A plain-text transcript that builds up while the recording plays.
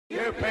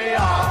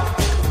QPR,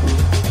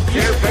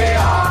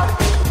 QPR,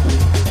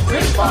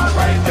 Chris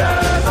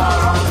Rangers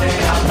are on the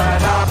up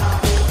and up.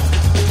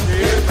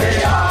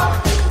 QPR,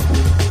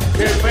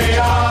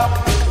 QPR,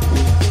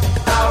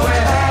 now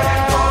we're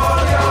heading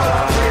for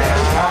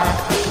European Cup.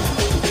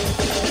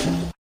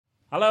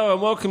 Hello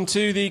and welcome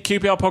to the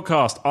QPR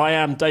podcast. I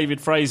am David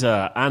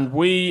Fraser and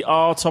we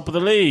are top of the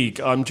league.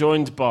 I'm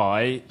joined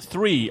by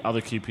three other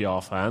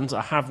QPR fans.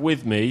 I have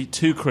with me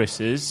two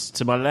Chris's.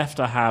 To my left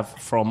I have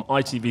from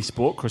ITV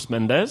Sport, Chris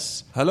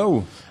Mendes.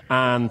 Hello.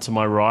 And to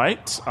my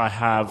right I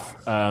have,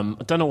 I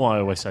don't know why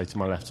I always say to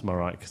my left, to my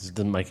right, because it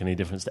doesn't make any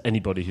difference to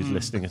anybody who's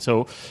listening at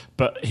all.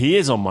 But he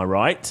is on my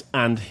right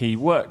and he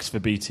works for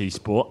BT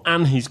Sport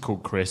and he's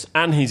called Chris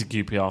and he's a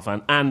QPR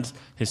fan and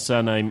his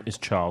surname is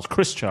Charles.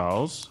 Chris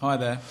Charles. Hi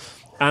there.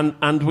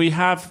 And we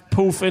have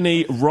Paul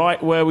Finney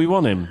right where we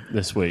want him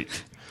this week,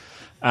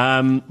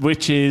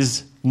 which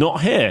is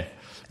not here,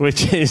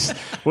 which is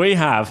we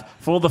have,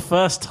 for the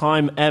first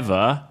time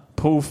ever,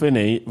 Paul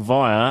Finney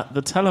via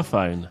the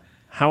telephone.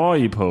 How are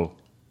you, Paul?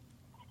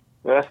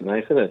 Well, that's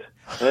nice, isn't it?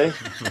 Eh?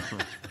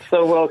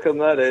 So welcome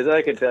that is,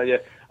 I can tell you.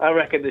 I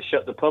reckon they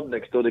shut the pub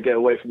next door to get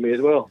away from me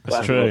as well.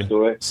 That's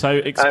true. So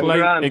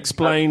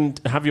explain,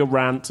 have your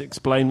rant,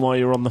 explain why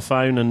you're on the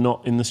phone and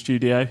not in the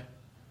studio.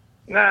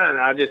 No,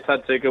 I just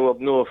had to go up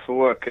north for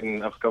work,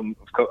 and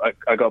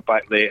I got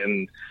back late,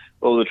 and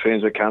all the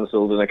trains were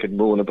cancelled, and I could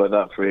moan about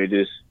that for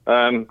ages.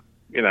 You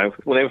know,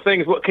 one of the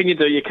things. What can you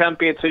do? You can't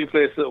be in two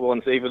places at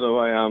once, even though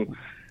I am.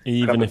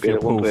 Even if you're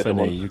Paul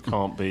Finney, you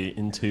can't be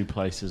in two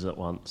places at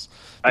once.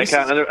 I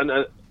can't,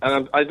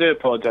 and I do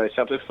apologise,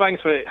 chaps.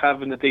 Thanks for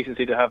having the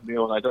decency to have me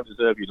on. I don't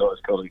deserve you lot as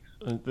colleagues.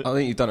 I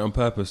think you've done it on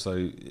purpose,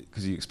 though,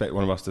 because you expect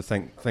one of us to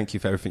thank you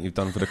for everything you've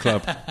done for the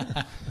club.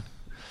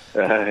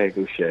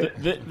 Good shit.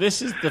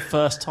 This is the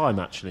first time,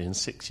 actually, in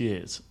 6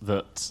 years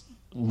that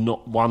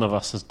not one of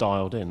us has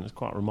dialed in. It's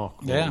quite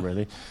remarkable,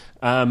 really.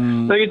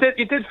 So you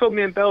did phone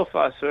me in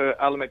Belfast for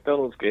Alan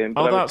McDonald's game,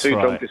 but I was too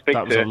drunk to speak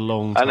to. That was a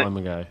long time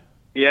ago.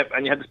 Yep,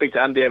 and you had to speak to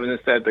Andy Evans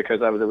instead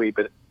because I was a wee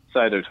bit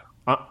sided.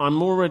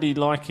 I'm already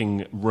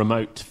liking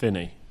remote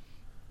Finney,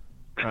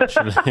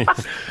 actually.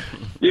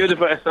 You're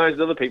about as nice as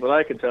other people,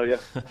 I can tell you.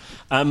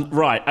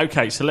 Right,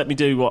 okay, so let me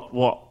do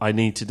what I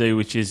need to do,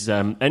 which is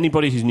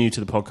anybody who's new to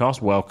the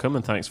podcast, welcome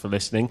and thanks for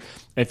listening.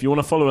 If you want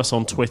to follow us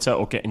on Twitter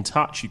or get in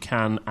touch, you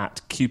can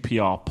at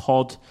QPR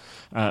Pod.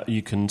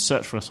 You can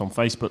search for us on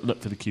Facebook,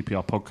 look for the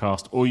QPR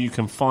podcast, or you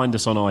can find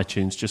us on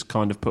iTunes, just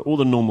kind of put all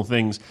the normal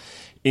things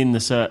in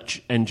the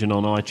search engine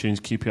on iTunes,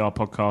 QPR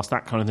podcast,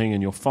 that kind of thing,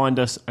 and you'll find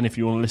us. And if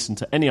you want to listen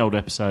to any old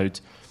episodes,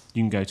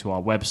 you can go to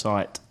our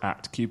website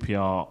at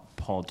qprpod.co.uk.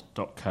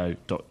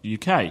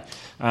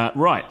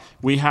 Right,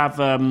 we're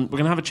going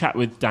to have a chat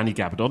with Danny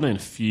Gabbidon in a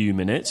few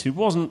minutes, who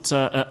wasn't...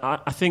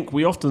 I think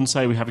we often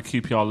say we have a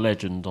QPR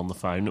legend on the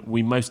phone.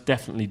 We most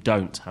definitely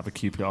don't have a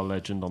QPR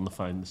legend on the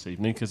phone this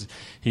evening, because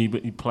he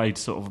played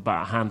sort of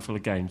about a handful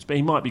of games. But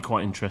he might be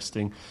quite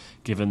interesting,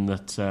 given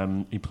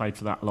that he played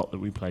for that lot that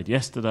we played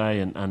yesterday,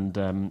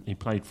 and he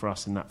played for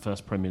us in that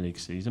first Premier League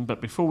season. But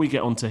before we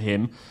get on to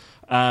him...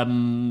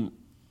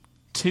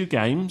 2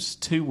 games,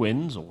 2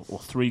 wins, or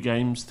 3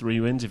 games, 3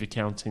 wins if you're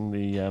counting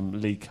the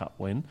League Cup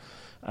win.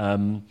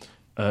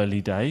 Early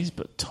days,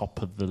 but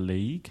top of the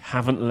league.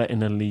 Haven't let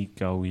in a league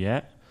goal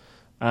yet.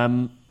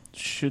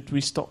 Should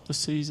we stop the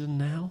season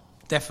now?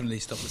 Definitely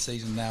stop the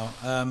season now.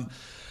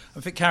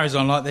 If it carries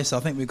on like this, I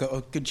think we've got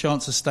a good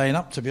chance of staying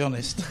up, to be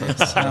honest.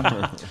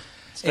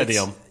 Steady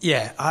on.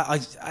 Yeah,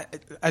 I,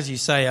 as you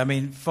say, I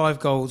mean, 5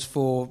 goals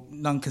for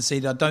none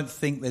conceded. I don't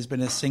think there's been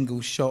a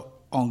single shot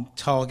on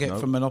target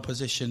from an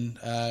opposition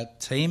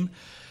team.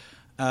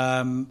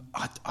 I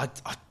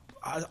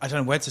don't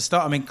know where to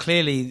start. I mean,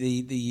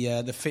 clearly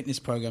the fitness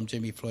program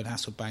Jimmy Floyd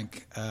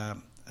Hasselbank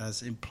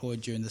has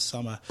employed during the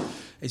summer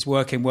is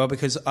working well,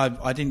 because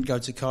I didn't go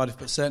to Cardiff,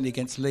 but certainly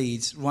against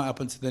Leeds, right up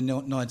until the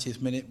 90th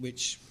minute,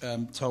 which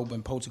told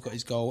when Poulter got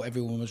his goal,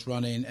 everyone was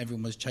running,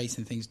 everyone was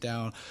chasing things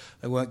down.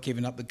 They weren't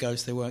giving up the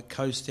ghost, they weren't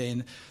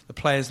coasting. The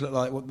players looked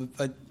like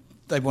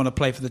they want to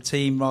play for the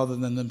team rather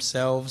than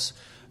themselves.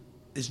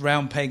 There's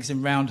round pegs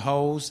in round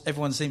holes.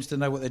 Everyone seems to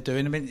know what they're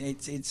doing. I mean,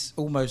 it's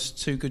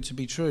almost too good to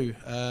be true.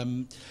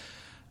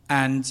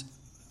 And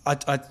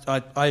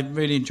I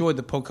really enjoyed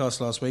the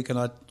podcast last week,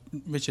 and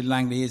Richard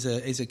Langley is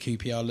a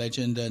QPR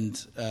legend,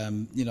 and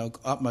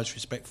utmost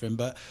respect for him.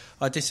 But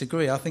I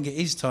disagree. I think it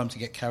is time to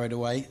get carried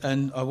away,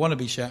 and I want to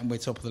be shouting we're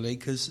top of the league,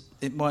 because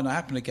it might not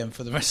happen again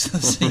for the rest of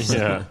the season.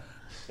 Yeah.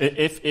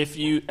 If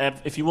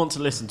you want to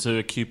listen to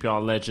a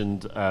QPR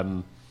legend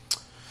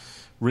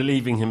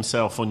relieving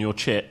himself on your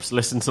chips,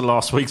 listen to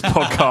last week's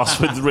podcast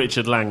with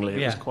Richard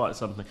Langley. It was quite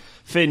something.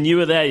 Finn, you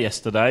were there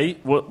yesterday.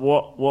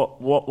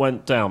 What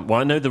went down?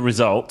 Well, I know the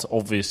result,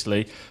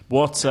 obviously.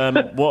 What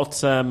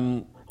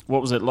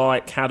was it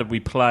like? How did we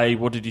play?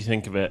 What did you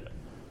think of it?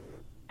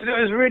 It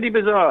was really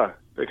bizarre,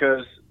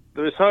 because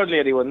there was hardly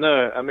anyone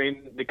there. I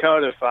mean, the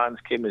Cardiff fans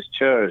came as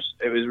chairs.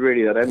 It was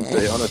really that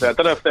empty, honestly. I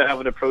don't know if they're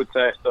having a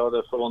protest or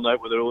they're falling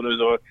out with their owners,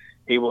 or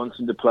he wants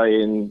them to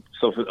play in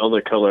some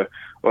other colour.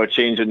 or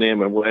change their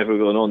name or whatever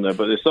going on there.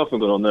 But there's something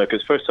going on there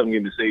because first time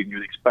game of the season,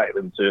 you'd expect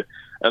them to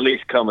at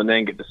least come and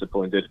then get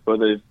disappointed. But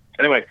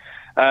anyway,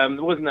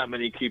 there wasn't that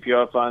many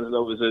QPR fans. It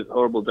was a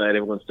horrible day and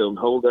everyone's still on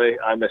holiday.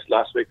 I missed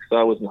last week because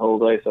I was on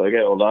holiday, so I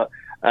get all that.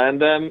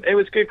 And it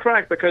was good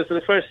crack because for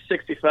the first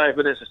 65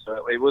 minutes or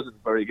so, it wasn't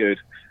very good.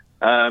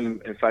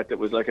 In fact, it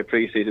was like a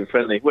pre-season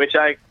friendly, which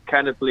I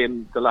kind of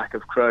blame the lack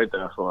of crowd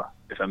there for,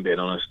 if I'm being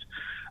honest.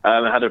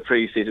 I had a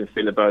pre-season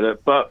feel about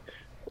it, but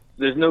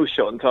there's no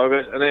shot on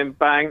target. And then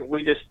bang,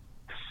 we just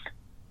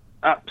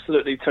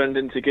absolutely turned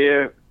into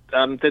gear,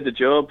 did the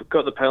job,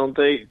 got the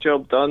penalty,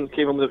 job done,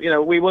 came on with,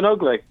 we won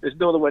ugly. There's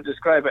no other way to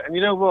describe it. And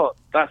you know what?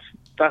 That's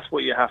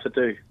what you have to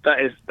do. That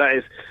is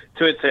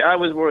to it. Say I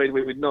was worried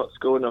we would not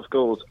score enough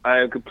goals. I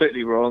am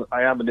completely wrong.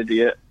 I am an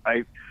idiot.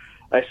 I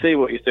see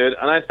what you said,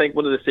 and I think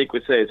one of the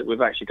secrets is that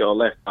we've actually got a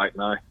left back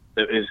now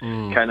that is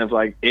kind of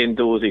like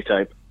indoorsy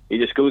type. He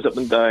just goes up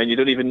and down. You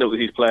don't even notice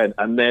he's playing,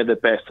 and they're the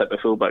best type of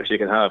fullbacks you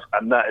can have,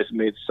 and that has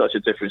made such a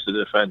difference to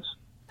the defence.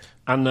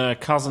 And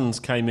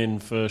Cousins came in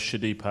for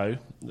Shadipo.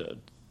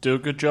 Do a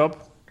good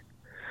job.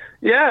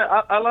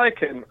 Yeah, I like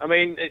him. I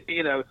mean,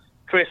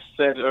 Chris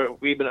said, or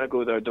we better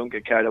go there, don't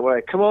get carried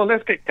away. Come on,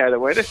 let's get carried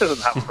away. This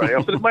doesn't happen very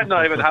often. It might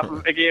not even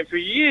happen again for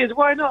years.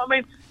 Why not? I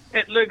mean,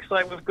 it looks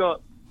like we've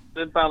got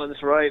the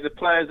balance right. The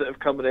players that have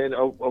come in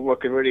are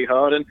working really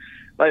hard, and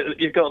like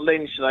you've got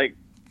Lynch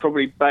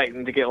probably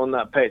begging to get on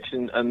that pitch,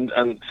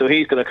 and so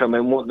he's going to come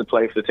in wanting to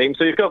play for the team.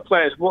 So you've got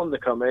players wanting to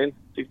come in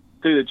to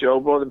do the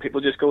job rather than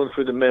people just going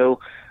through the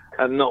mill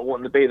and not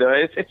wanting to be there.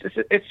 It's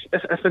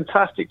a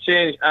fantastic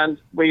change, and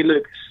we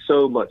look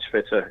so much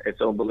fitter.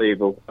 It's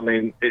unbelievable. I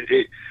mean,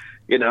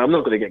 I'm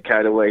not going to get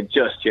carried away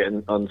just yet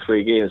on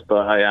 3 games,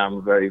 but I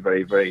am very,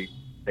 very, very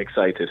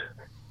excited.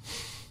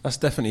 That's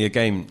definitely a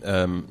game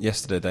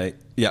yesterday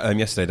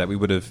that we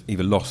would have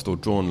either lost or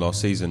drawn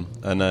last season.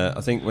 And I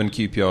think when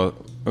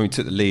we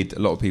took the lead, a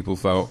lot of people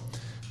felt,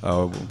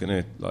 we're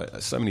going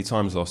to, so many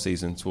times last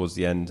season towards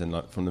the end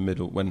and from the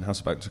middle, when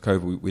Hasselbank took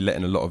over, we let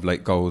in a lot of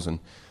late goals. And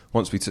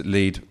once we took the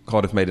lead,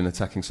 Cardiff made an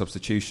attacking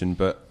substitution,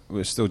 but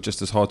we're still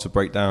just as hard to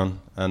break down.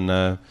 And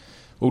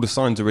all the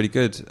signs are really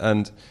good.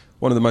 And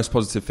one of the most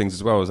positive things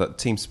as well is that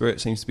team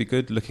spirit seems to be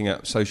good. Looking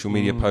at social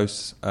media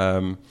posts,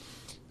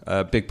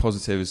 big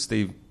positive is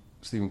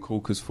Stephen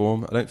Corker's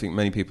form. I don't think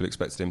many people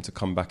expected him to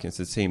come back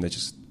into the team. They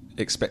just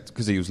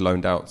because he was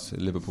loaned out to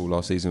Liverpool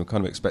last season, we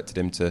kind of expected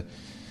him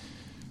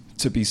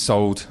to be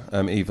sold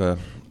either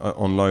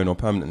on loan or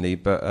permanently.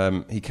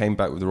 But he came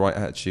back with the right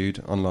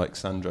attitude, unlike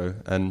Sandro.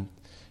 And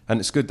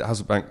it's good that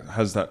Hasselbank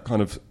has that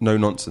kind of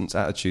no-nonsense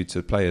attitude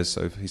to players.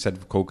 So he said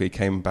with Corker, he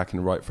came back in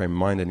the right frame of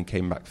mind and he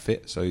came back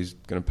fit. So he's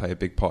going to play a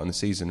big part in the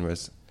season,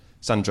 whereas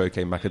Sandro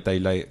came back a day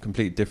late,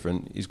 completely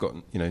different. He's got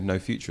no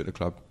future at the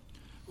club.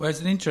 Well,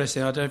 it's an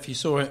interesting. I don't know if you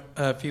saw it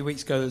a few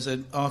weeks ago. There was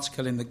an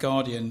article in the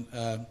Guardian,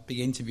 big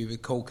interview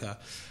with Corker.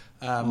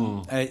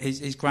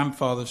 His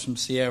grandfather's from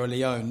Sierra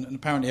Leone, and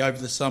apparently over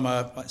the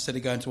summer, instead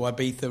of going to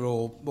Ibiza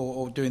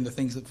or doing the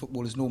things that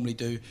footballers normally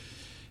do,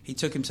 he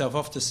took himself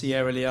off to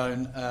Sierra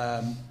Leone.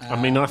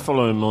 I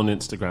follow him on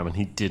Instagram, and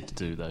he did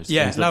do those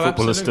things that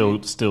footballers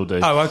still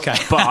do. Oh, okay.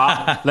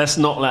 But let's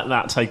not let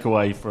that take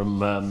away from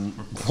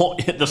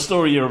the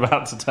story you're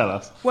about to tell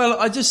us. Well,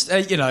 I just,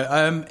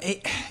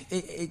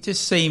 it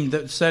just seemed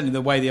that certainly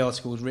the way the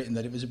article was written,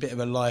 that it was a bit of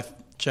a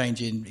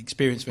life-changing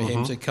experience for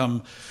him to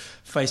come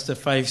face to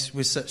face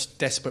with such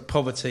desperate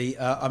poverty.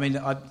 There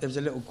was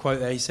a little quote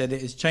there. He said,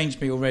 "It has changed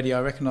me already.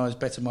 I recognise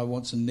better my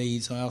wants and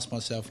needs. I ask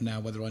myself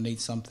now whether I need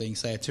something,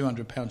 say a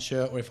 £200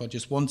 shirt, or if I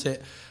just want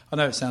it. I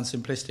know it sounds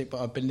simplistic,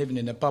 but I've been living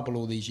in a bubble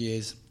all these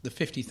years. The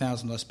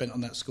 $50,000 I spent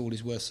on that school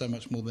is worth so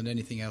much more than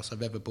anything else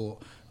I've ever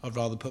bought. I'd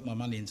rather put my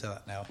money into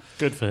that now."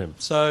 Good for him.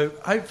 So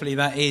hopefully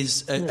that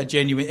is a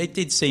genuine. It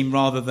did seem,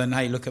 rather than,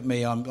 "Hey, look at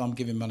me, I'm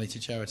giving money to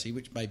charity,"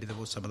 which maybe there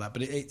was some of that,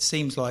 but it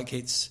seems like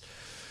it's.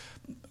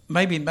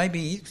 Maybe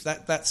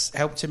that's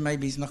helped him.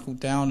 Maybe he's knuckled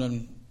down,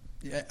 and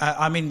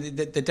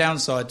the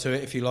downside to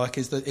it, if you like,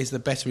 is the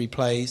better he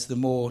plays, the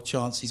more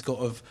chance he's got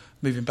of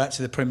moving back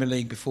to the Premier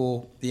League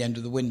before the end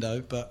of the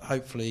window. But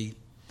hopefully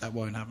that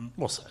won't happen.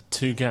 What's that?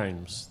 2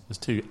 games?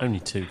 There's only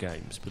 2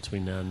 games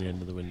between now and the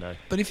end of the window.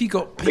 But if you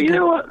got, but you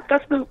know what?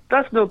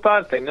 That's no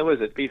bad thing, though,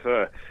 is it? To be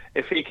fair,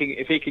 if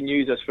he can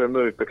use us for a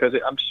move, because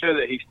I'm sure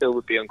that he still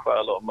would be on quite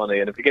a lot of money,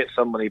 and if he gets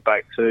some money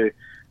back to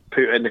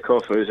put in the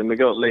coffers, and we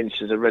got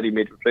Lynch as a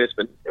ready-made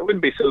replacement, it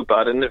wouldn't be so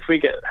bad. And if we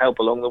get help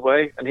along the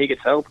way, and he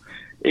gets help,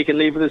 he can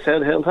leave with his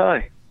head held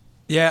high.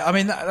 Yeah,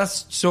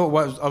 that's sort of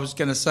what I was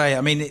going to say.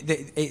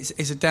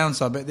 It's a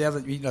downside, but the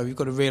other, we've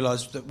got to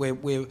realise that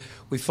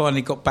we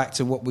finally got back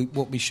to what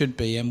we should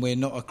be, and we're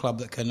not a club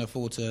that can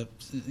afford to,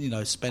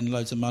 spend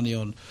loads of money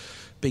on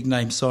big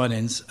name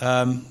signings.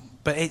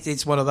 But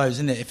it's one of those,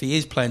 isn't it? If he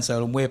is playing so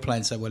well and we're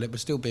playing so well, it would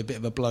still be a bit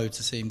of a blow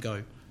to see him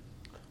go.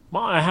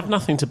 I have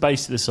nothing to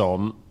base this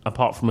on,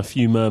 apart from a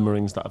few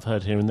murmurings that I've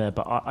heard here and there,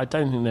 but I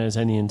don't think there's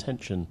any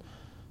intention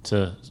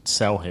to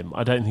sell him.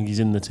 I don't think he's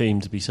in the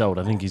team to be sold.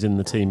 I think he's in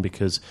the team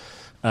because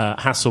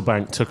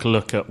Hasselbank took a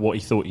look at what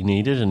he thought he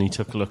needed, and he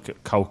took a look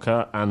at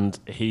Kolka, and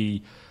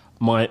he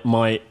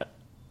my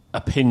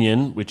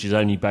opinion, which is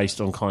only based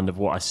on kind of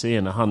what I see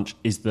and a hunch,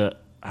 is that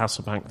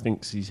Hasselbank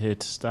thinks he's here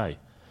to stay.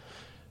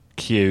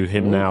 Cue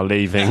him now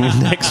leaving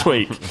next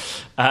week.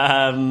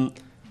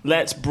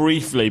 Let's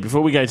briefly,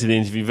 before we go to the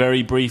interview,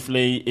 very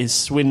briefly, is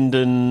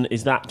Swindon,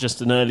 is that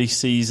just an early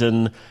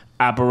season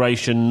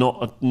aberration,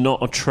 not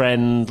a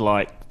trend,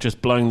 like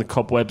just blowing the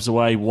cobwebs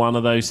away, one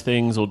of those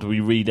things, or do we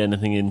read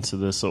anything into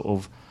the sort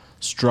of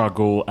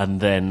struggle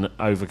and then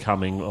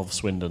overcoming of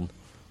Swindon?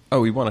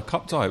 Oh, we won a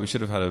cup tie. We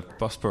should have had a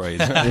bus parade.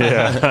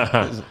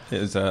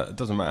 It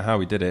doesn't matter how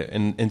we did it.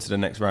 Into the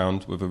next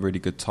round with a really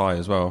good tie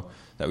as well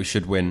that we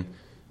should win.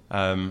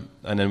 And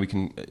then we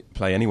can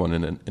play anyone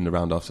in the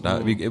round after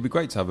that. It'd be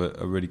great to have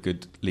a really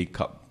good League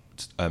Cup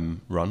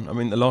run. I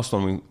mean, the last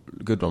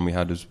good one we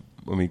had was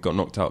when we got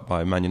knocked out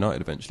by Man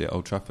United eventually at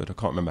Old Trafford. I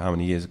can't remember how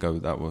many years ago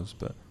that was,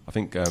 but I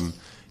think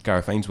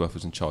Gareth Ainsworth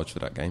was in charge for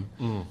that game.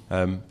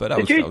 But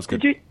that was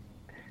good.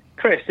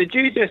 Chris, did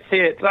you just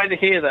hear? Did I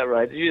hear that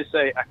right? Did you just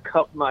say a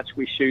cup match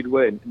we should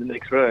win in the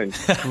next round?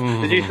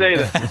 Did you say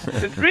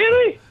that?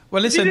 Really?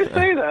 Well, listen. Did you just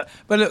say that?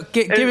 But look,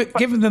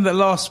 given them the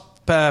last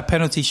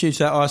penalty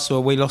shootout I saw,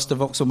 we lost to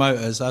Vauxhall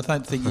Motors. I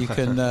don't think you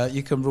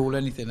can rule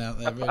anything out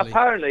there.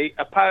 Really.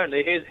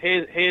 Apparently,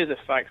 here's a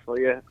fact for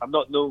you. I'm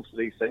not known for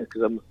these things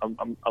because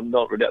I'm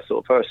not really that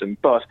sort of person.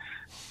 But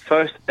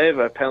first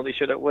ever penalty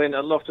shootout win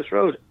at Loftus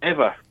Road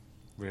ever.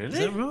 Really? Is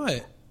that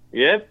right?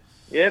 Yep.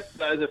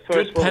 That is the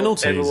first good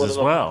penalties as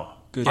well.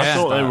 Good. I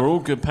thought they were all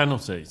good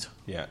penalties.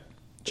 Yeah,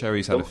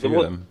 Cherry's had a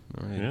few of them.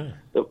 Yeah.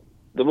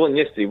 The one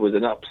yesterday was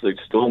an absolute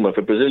stormer. If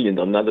a Brazilian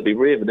done that, to be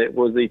raving, it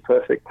was the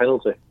perfect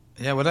penalty.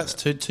 Yeah, well, that's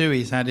two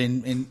he's had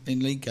in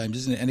league games,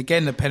 isn't it? And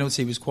again, the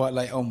penalty was quite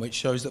late on, which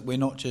shows that we're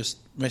not just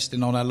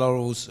resting on our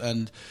laurels,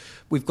 and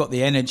we've got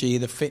the energy,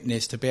 the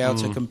fitness to be able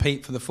to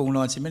compete for the full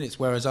 90 minutes,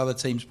 whereas other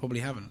teams probably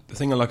haven't. The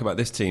thing I like about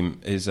this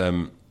team is,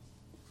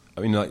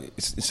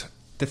 it's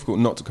difficult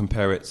not to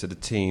compare it to the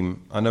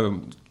team. I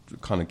know we're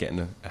kind of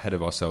getting ahead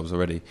of ourselves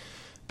already,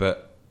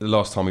 but the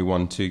last time we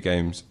won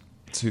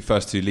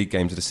first two league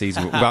games of the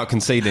season without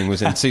conceding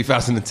was in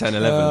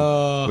 2010-11.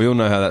 Oh. We all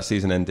know how that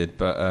season ended,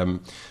 but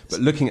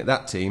looking at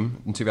that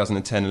team in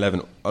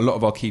 2010-11, a lot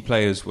of our key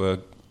players were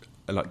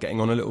like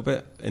getting on a little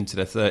bit into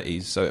their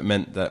 30s, so it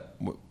meant that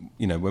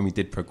when we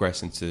did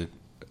progress into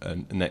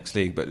the next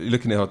league. But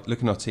looking at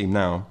our team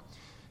now,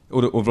 a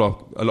lot of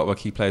our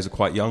key players are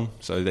quite young,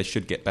 so they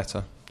should get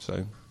better.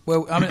 So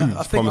well, I mean,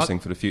 it's promising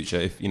for the future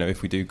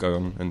if we do go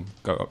on and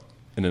go up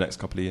in the next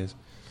couple of years.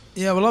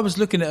 Yeah, well, I was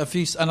looking at a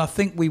few, and I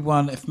think we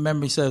won, if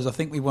memory serves,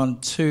 we won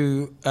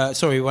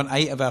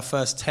 8 of our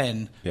first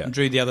 10 and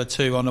drew the other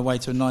 2 on the way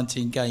to a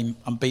 19-game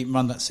unbeaten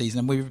run that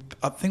season. And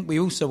I think we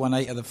also won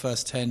 8 of the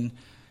first 10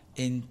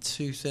 in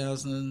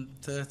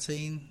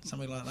 2013,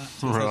 something like that,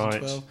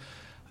 2012.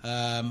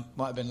 Right.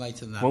 Might have been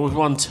later than that. Well, we've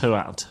won 2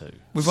 out of 2.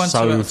 We've won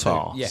so 2 out of 2.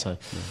 far. Yeah. So.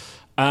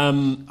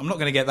 I'm not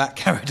going to get that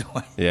carried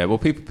away. Yeah, well,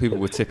 people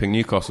were tipping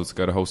Newcastle to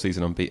go the whole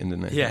season unbeaten,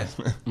 didn't they? Yeah.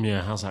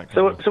 Yeah, how's that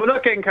going? So we're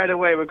not getting carried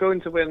away. We're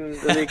going to win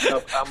the League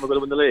Cup and we're going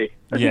to win the league.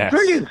 Yes,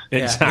 brilliant.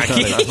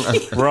 Exactly.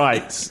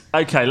 Right.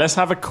 Okay, let's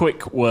have a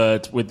quick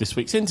word with this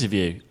week's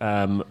interview,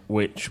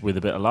 which, with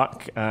a bit of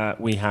luck,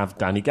 we have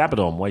Danny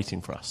Gabbidon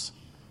waiting for us.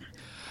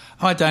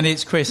 Hi, Danny.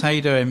 It's Chris. How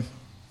you doing?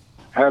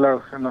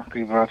 Hello, not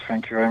too bad,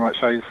 thank you very much.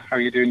 How are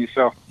you doing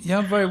yourself? Yeah,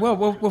 I'm very well.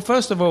 Well,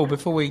 first of all,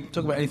 before we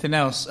talk about anything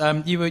else,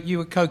 you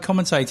were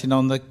co-commentating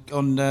on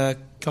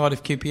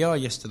Cardiff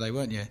QPR yesterday,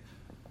 weren't you?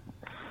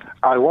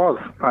 I was,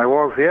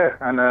 yeah,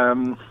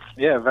 and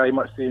very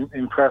much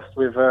impressed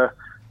with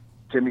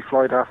Jimmy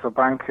Floyd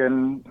Hasselbank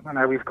and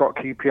how we've got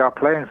QPR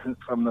playing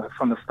from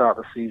the start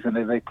of the season.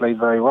 They played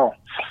very well.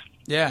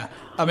 Yeah,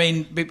 I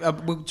mean,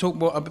 we'll talk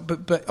more,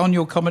 but on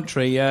your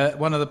commentary,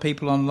 one of the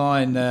people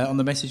online on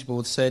the message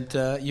board said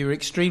you were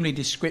extremely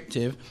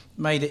descriptive,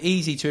 made it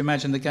easy to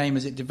imagine the game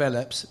as it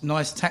develops,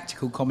 nice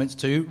tactical comments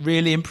too,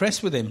 really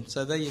impressed with him.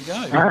 So there you go.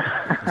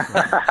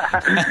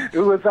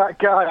 Who was that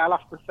guy? I'll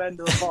have to send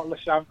her a bottle of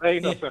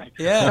champagne or something.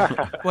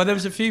 Yeah, well, there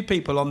was a few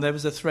people on, there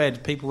was a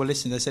thread, people were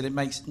listening, they said it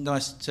makes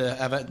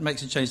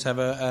a change to have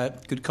a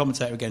good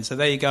commentator again. So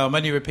there you go, I'm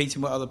only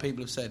repeating what other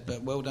people have said,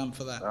 but well done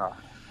for that. Oh.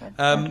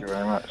 Thank you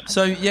very much.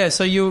 So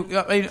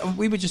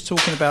we were just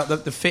talking about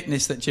the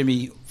fitness that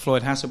Jimmy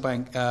Floyd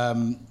Hasselbank,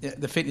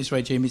 the fitness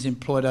regime is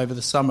employed over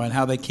the summer and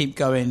how they keep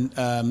going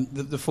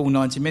the full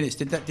 90 minutes.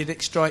 Did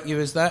it strike you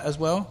as that as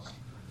well?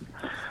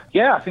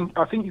 Yeah, I think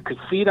you could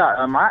see that.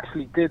 I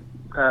actually did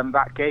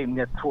that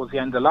game towards the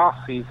end of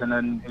last season,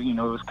 and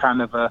it was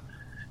kind of a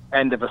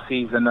end of a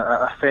season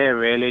affair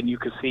really, and you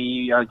could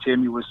see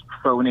Jimmy was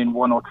throwing in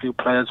 1 or 2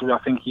 players who I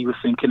think he was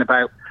thinking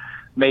about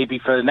maybe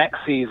for the next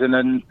season,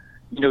 and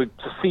to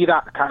see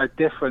that kind of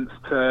difference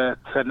to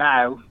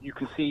now, you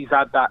can see he's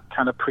had that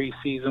kind of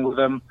pre-season with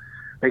them.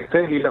 They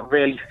certainly look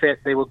really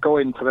fit. They were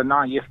going to the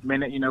 90th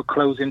minute,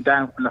 closing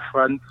down from the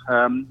front.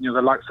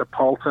 The likes of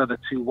Poulter, the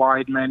 2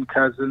 wide men,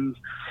 Cousins.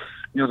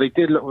 They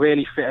did look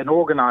really fit and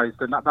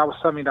organised, and that was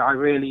something that I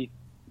really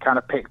kind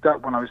of picked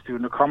up when I was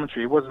doing the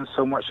commentary. It wasn't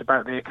so much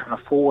about their kind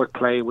of forward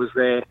play, it was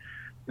their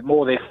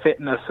more their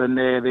fitness and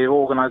their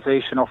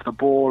organisation off the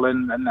ball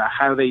and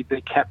how they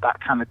kept that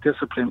kind of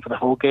discipline for the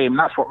whole game. And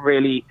that's what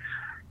really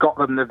got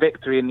them the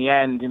victory in the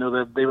end. You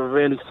know, they were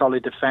really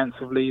solid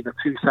defensively. The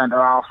two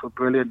centre-halves were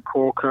brilliant,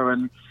 Corker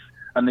and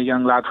the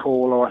young lad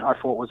Hall, I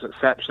thought was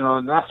exceptional.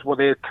 And that's what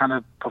their kind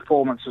of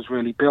performance was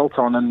really built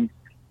on. And,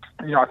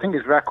 you know, I think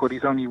his record,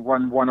 he's only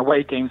won one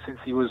away game since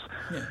he was...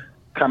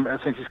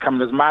 since he's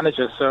come as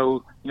manager.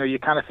 So, you know, you're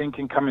kind of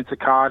thinking coming to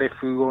Cardiff,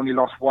 who only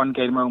lost one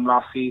game home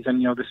last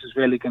season, you know, this is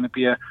really going to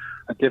be a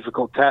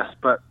difficult test.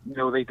 But, you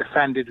know, they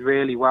defended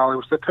really well. It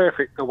was the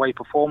perfect away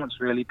performance,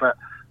 really. But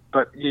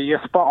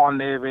you're spot on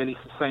there, really,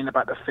 saying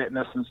about the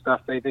fitness and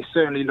stuff. They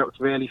certainly looked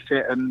really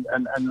fit and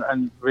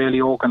really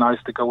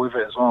organised to go with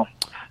it as well.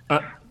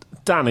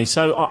 Danny,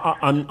 so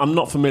I'm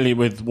not familiar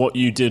with what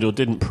you did or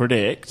didn't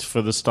predict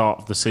for the start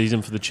of the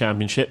season for the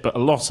Championship, but a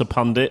lot of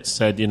pundits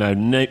said, you know,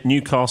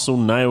 Newcastle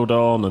nailed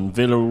on and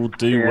Villa will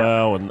do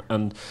well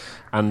and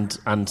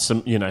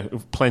some, you know,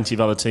 plenty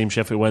of other teams,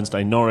 Sheffield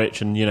Wednesday,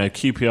 Norwich, and, you know,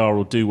 QPR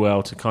will do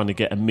well to kind of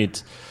get a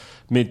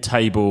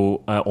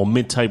mid-table or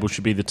mid-table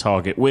should be the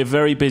target. We're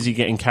very busy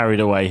getting carried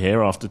away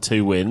here after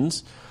 2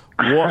 wins.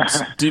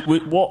 What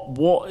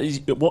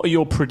are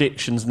your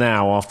predictions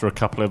now after a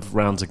couple of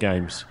rounds of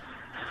games?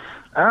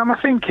 I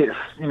think it's,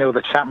 you know,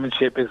 the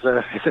Championship is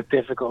a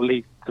difficult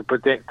league to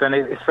predict, and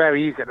it's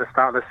very easy at the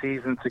start of the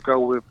season to go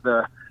with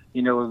the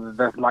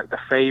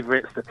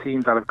favourites, the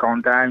teams that have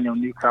gone down. You know,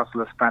 Newcastle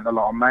have spent a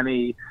lot of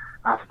money,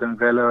 Aston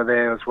Villa are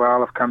there as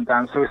well, have come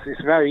down. So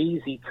it's very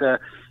easy to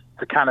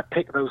kind of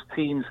pick those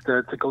teams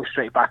to go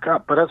straight back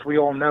up. But as we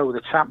all know,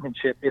 the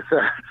Championship is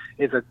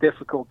a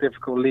difficult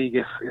league.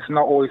 It's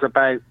not always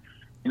about,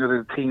 you know,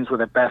 the teams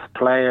with the best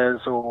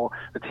players or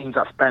the teams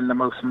that spend the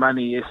most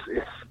money.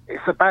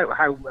 It's about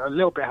a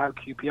little bit how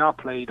QPR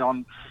played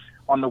on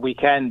the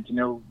weekend. You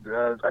know,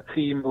 a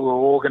team who are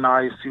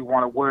organised, who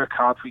want to work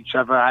hard for each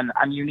other, and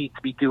you need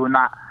to be doing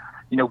that,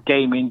 you know,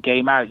 game in,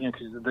 game out. You know,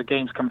 because the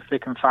games come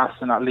thick and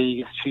fast in that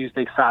league. It's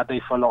Tuesday,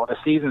 Saturday for a lot of the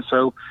season,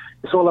 so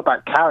it's all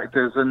about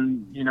characters.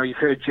 And you know, you've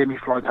heard Jimmy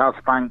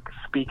Floyd-Housebank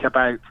speak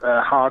about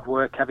hard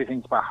work.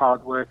 Everything's about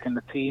hard work in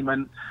the team,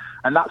 and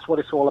that's what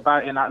it's all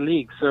about in that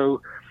league.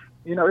 So,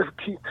 you know, if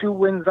 2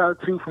 wins out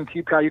of 2 from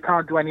QPR, you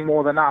can't do any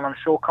more than that. And I'm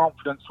sure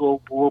confidence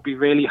will be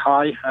really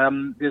high.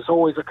 There's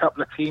always a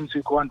couple of teams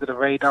who go under the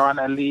radar in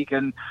a league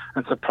and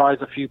surprise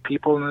a few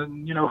people.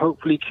 And, you know,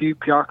 hopefully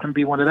QPR can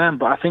be one of them.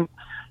 But I think,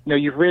 you know,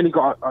 you've really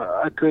got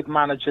a good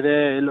manager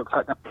there. It looks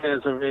like the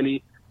players are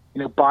really,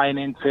 you know, buying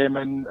into him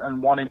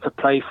and wanting to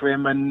play for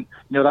him. And,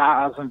 you know,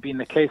 that hasn't been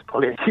the case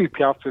probably at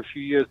QPR for a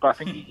few years. But I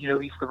think, you know,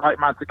 he's the right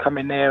man to come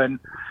in there and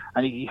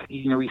he,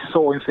 you know, he's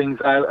sorting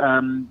things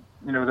out.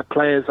 You know, the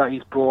players that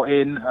he's brought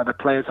in, the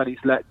players that he's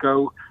let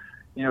go,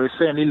 you know, it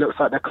certainly looks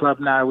like the club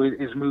now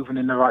is moving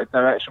in the right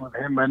direction with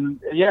him.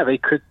 And, yeah, they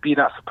could be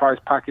that surprise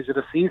package of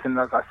the season.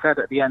 As I said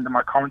at the end of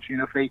my commentary, you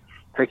know, if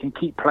they can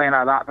keep playing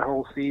like that the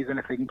whole season,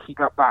 if they can keep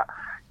up that,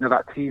 you know,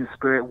 that team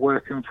spirit,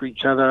 working for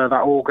each other,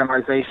 that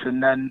organisation,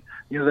 then,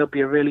 you know, they'll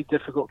be a really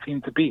difficult team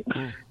to beat.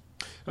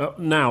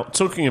 Now,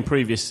 talking of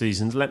previous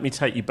seasons, let me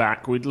take you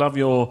back. We'd love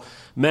your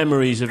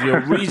memories of your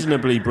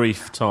reasonably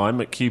brief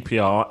time at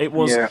QPR. It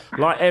was,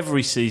 like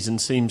every season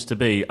seems to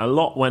be, a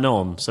lot went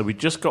on. So we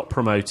just got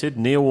promoted.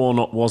 Neil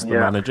Warnock was the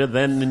manager.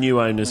 Then the new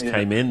owners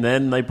came in.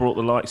 Then they brought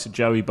the likes of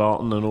Joey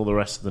Barton and all the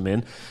rest of them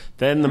in.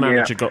 Then the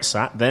manager got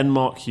sacked. Then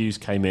Mark Hughes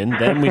came in.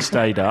 Then we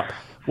stayed up.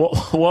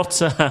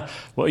 What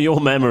are your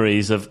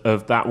memories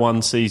of that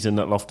one season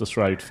at Loftus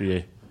Road for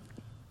you?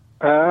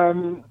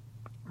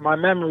 My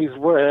memories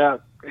were...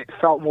 it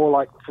felt more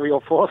like 3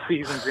 or 4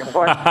 seasons in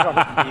one.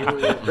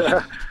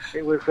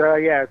 It was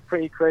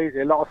pretty crazy.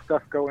 A lot of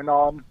stuff going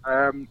on.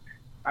 I'm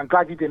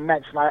glad you didn't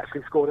mention I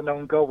actually scored an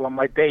own goal on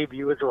my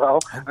debut as well.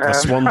 The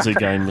Swansea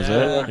game, was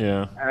it?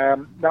 Yeah.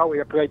 No,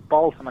 we played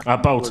Bolton.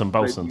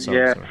 Bolton.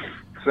 Sorry.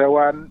 So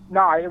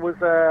it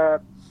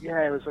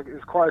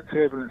was quite a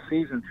turbulent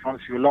season. To be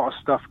honest with you, a lot of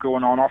stuff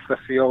going on off the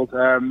field.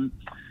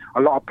 A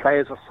lot of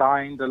players were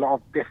signed. A lot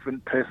of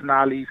different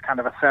personalities kind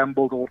of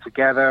assembled all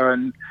together,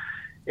 and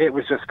it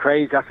was just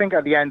crazy. I think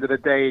at the end of the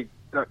day,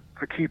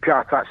 for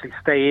QPR to actually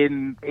stay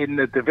in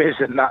the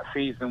division that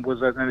season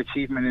was an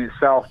achievement in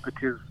itself,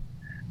 because,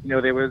 you know,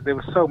 there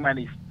were so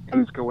many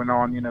things going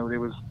on. You know, there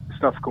was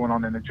stuff going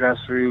on in the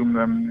dressing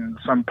room,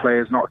 some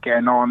players not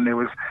getting on. There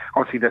was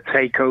obviously the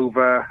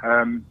takeover.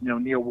 You know,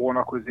 Neil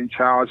Warnock was in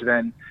charge.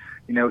 Then,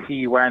 you know,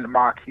 he went.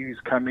 Mark Hughes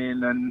come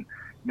in, and,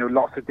 you know,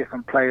 lots of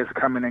different players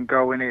coming and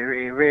going. It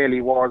really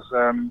was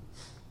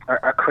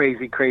a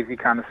crazy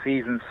kind of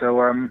season.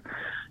 So.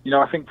 You know,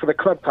 I think for the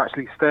club to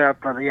actually stay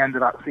up at the end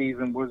of that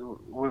season was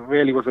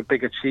a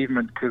big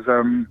achievement, because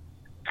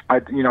I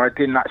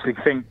didn't actually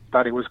think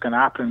that it was going to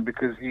happen,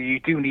 because you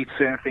do need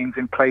certain things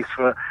in place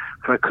for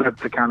a club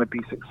to kind of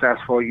be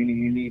successful. You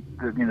need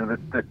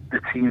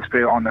the team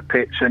spirit on the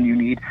pitch, and you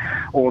need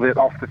all the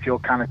off the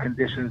field kind of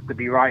conditions to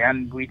be right.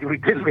 And we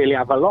didn't really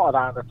have a lot of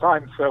that at the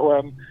time,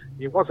 so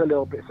it was a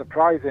little bit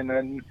surprising.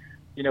 And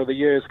the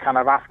years kind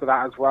of after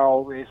that as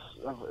well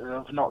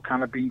have not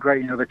kind of been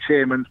great. The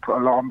chairman's put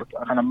a lot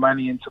of kind of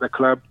money into the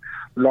club.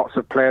 Lots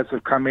of players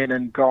have come in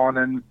and gone,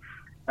 and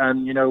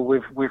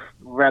with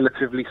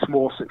relatively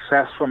small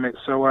success from it.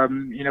 So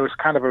it's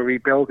kind of a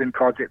rebuilding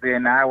project there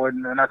now.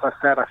 And as I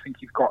said, I think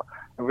you've got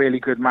a really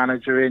good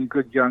manager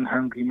good young,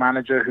 hungry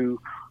manager who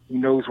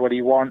knows what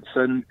he wants,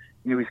 and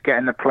he's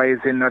getting the players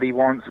in that he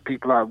wants.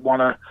 People that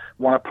want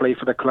to play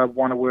for the club,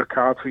 want to work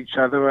hard for each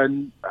other,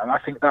 and I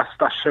think that's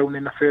shown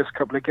in the first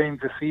couple of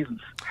games this season.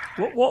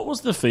 What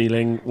was the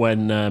feeling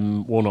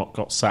when Warnock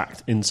got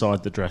sacked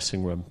inside the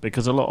dressing room?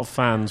 Because a lot of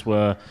fans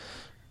were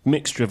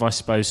mixture of, I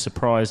suppose,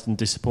 surprised and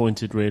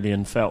disappointed, really,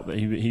 and felt that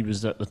he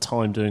was at the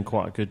time doing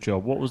quite a good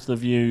job. What was the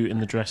view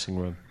in the dressing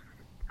room?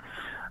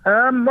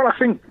 Well, I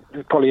think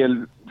probably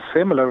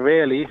similar,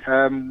 really.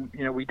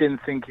 We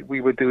didn't think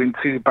we were doing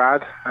too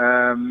bad.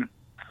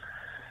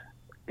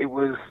 It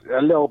was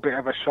a little bit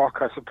of a shock,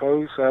 I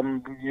suppose.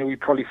 We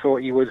probably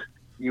thought he would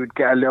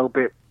get a little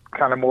bit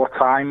kind of more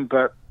time,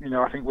 but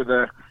I think with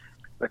the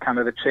kind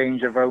of the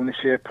change of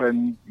ownership,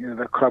 and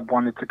the club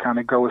wanted to kind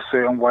of go a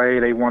certain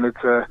way. They wanted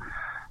to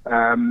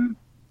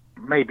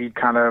maybe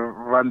kind of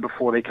run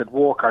before they could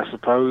walk, I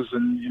suppose,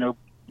 and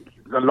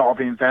a lot of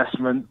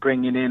investment,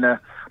 bringing in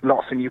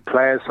lots of new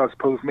players. So I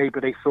suppose maybe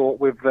they thought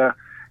with the,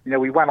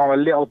 we went on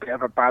a little bit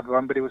of a bad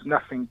run, but it was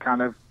nothing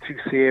kind of too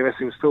serious.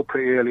 It was still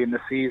pretty early in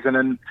the season,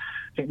 and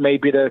I think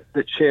maybe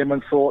the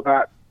chairman thought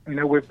that,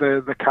 with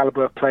the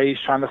calibre of play he's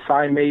trying to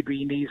sign, maybe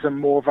he needs a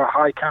more of a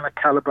high kind of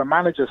calibre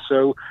manager.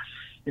 So,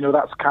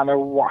 that's kind of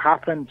what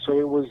happened. So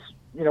it was,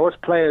 as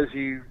players,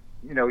 you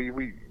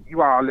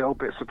are a little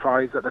bit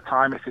surprised at the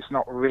time if it's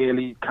not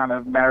really kind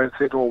of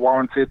merited or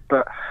warranted,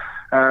 but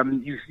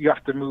you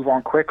have to move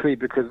on quickly,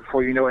 because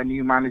before you know it, a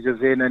new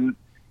manager's in and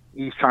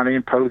he's trying to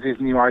impose his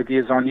new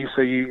ideas on you.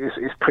 So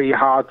it's pretty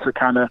hard to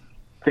kind of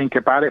think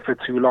about it for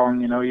too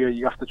long.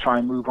 You have to try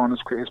and move on as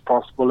quick as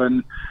possible,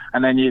 and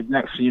then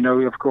next thing you know,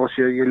 of course,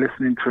 you're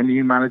listening to a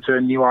new manager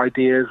and new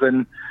ideas,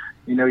 and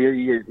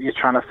you're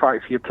trying to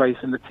fight for your place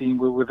in the team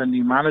with a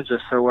new manager.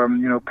 So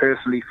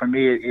personally for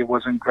me, it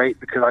wasn't great,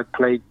 because I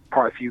played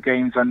quite a few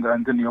games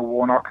under Neil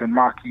Warnock, and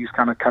Mark Hughes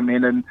kind of come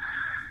in, and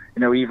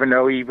even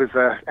though he was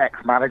an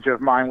ex-manager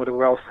of mine with a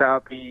well set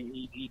up,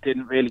 he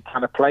didn't really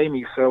kind of play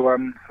me. So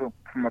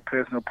from a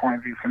personal point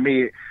of view, for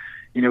me,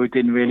 it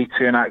didn't really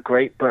turn out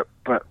great. But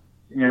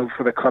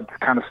for the club to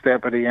kind of stay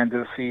up at the end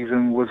of the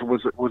season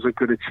was a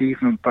good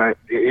achievement. But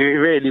it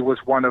really was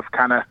one of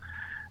kind of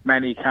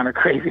many kind of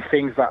crazy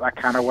things that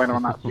kind of went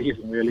on that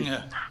season, really.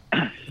 Yeah.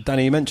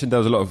 Danny, you mentioned there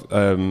was a lot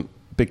of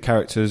big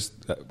characters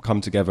that come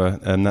together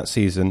that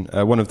season.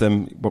 One of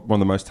them, one of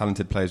the most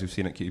talented players we've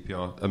seen at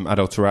QPR,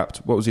 Adel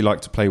Taarabt. What was he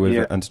like to play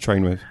with and to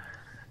train with?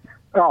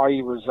 Oh,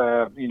 he was,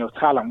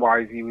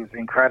 talent-wise, he was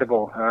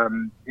incredible.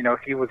 If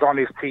he was on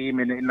his team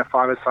in the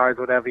five-a-side,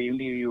 whatever, you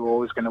knew you were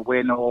always going to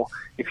win. Or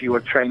if you were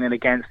training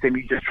against him,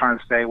 you just try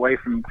and stay away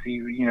from him.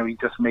 He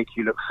just make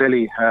you look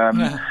silly. Some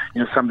of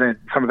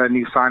the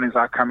new signings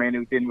that come in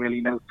who didn't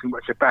really know too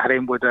much about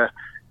him would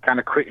kind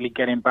of quickly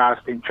get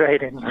embarrassed in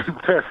training.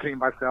 Personally,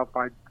 myself,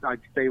 I'd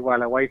stay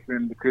well away from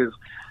him, because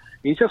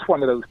he's just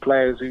one of those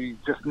players who's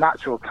just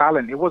natural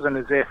talent. It wasn't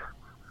as if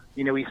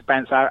he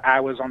spent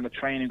hours on the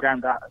training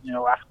ground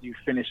after you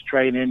finished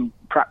training,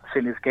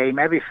 practicing his game.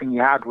 Everything he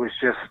had was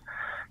just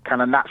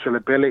kind of natural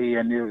ability,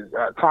 and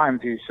at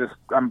times he was just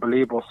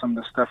unbelievable, some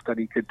of the stuff that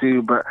he could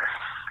do. But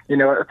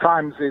at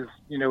times his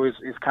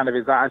kind of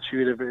his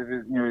attitude of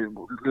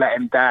let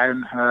him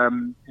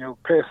down.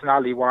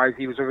 Personality wise,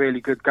 he was a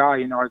really good guy.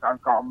 I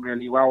got on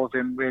really well with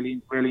him,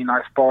 really, really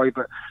nice boy.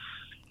 But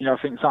I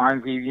think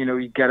sometimes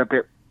he'd get a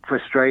bit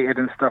frustrated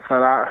and stuff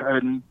like that.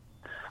 And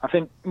I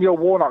think Neil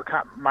Warnock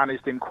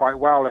managed him quite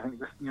well. I think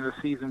the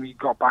season we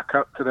got back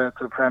up to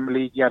the Premier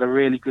League, he had a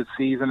really good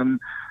season,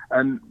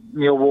 and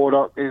Neil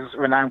Warnock is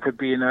renowned for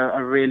being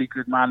a really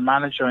good man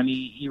manager, and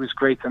he was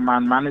great at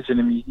man managing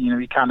him.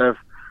 He kind of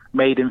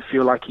made him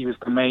feel like he was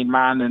the main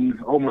man, and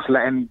almost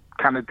let him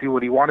kind of do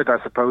what he wanted,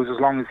 I suppose,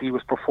 as long as he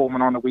was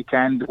performing on the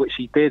weekend, which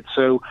he did.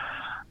 So,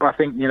 but I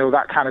think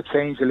that kind of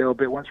changed a little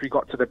bit once we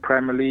got to the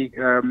Premier League,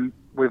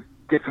 with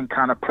different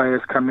kind of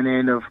players coming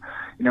in, of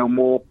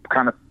more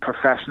kind of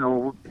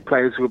professional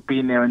players who have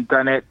been there and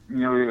done it.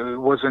 It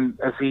wasn't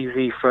as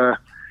easy for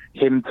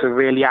him to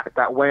really act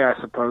that way, I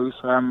suppose.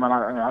 And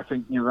I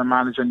think the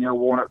manager Neil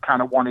Warnock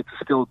kind of wanted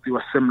to still do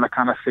a similar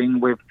kind of thing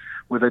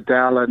with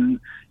Adele, and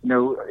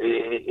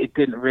it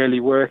didn't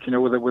really work.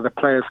 With the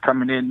players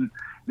coming in,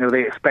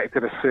 they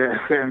expected a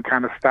certain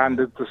kind of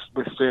standard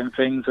with certain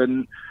things,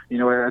 and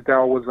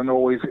Adele wasn't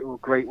always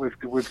great with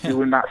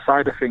doing that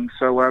side of things.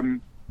 So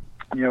it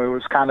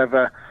was kind of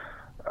a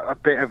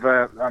bit of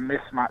a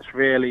mismatch,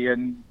 really.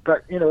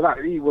 But that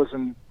he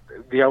wasn't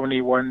the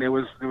only one. There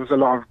was a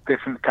lot of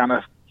different kind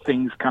of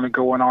things kind of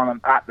going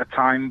on at the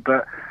time.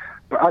 But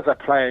as a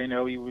player,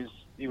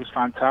 he was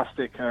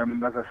fantastic.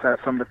 As I said,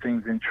 some of the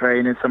things in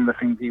training, some of the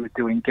things he would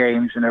do in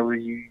games,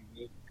 you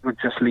would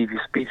just leave you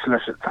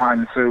speechless at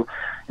times. So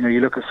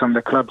you look at some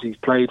of the clubs he's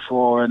played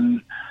for,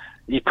 and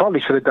he probably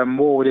should have done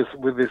more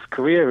with his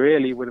career,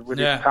 really, with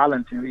his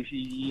talent. You know,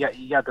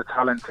 he had the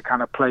talent to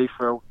kind of play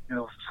for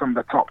some of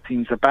the top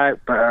teams about,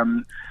 but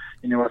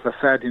as I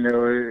said,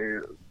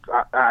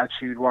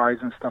 attitude-wise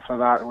and stuff like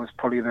that, it was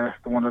probably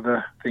one of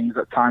the things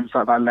at times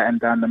that let him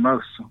down the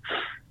most.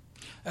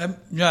 I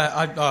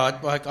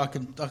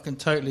can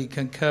totally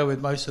concur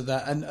with most of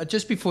that. And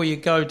just before you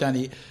go,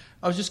 Danny,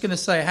 I was just going to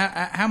say,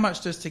 how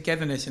much does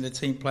togetherness in a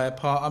team play a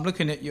part? I'm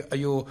looking at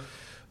your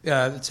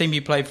the team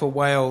you played for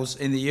Wales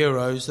in the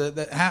Euros.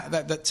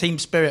 That team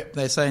spirit,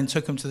 they're saying,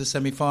 took them to the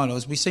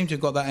semi-finals. We seem to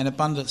have got that in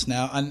abundance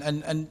now.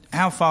 And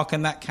how far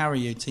can that carry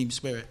you, team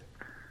spirit?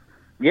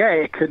 Yeah,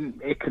 it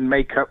can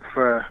make up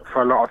for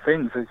a lot of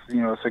things.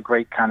 It's a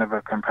great kind of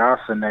a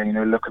comparison.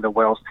 There, look at the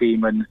Wales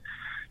team, and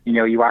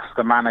you ask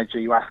the manager,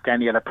 you ask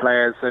any of the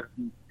players, that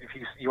if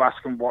you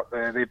ask them what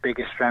their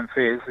biggest strength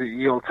is,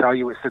 he'll tell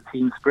you it's the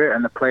team spirit,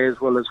 and the players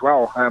will as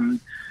well.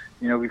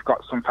 We've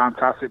got some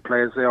fantastic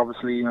players there.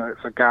 Obviously,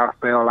 it's a Gareth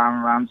Bale,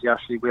 Aaron Ramsey,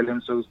 Ashley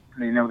Williams. Those,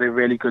 they're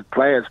really good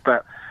players,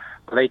 but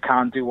they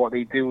can't do what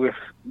they do if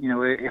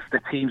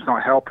the team's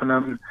not helping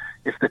them,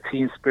 if the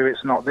team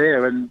spirit's not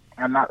there, and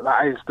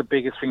that is the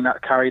biggest thing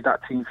that carried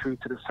that team through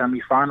to the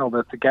semi-final,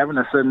 the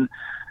togetherness, and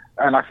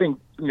I think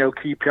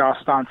QPR are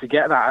starting to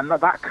get that, and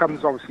that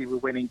comes obviously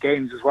with winning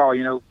games as well.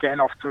 Getting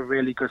off to a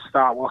really good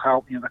start will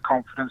help. The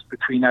confidence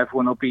between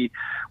everyone will be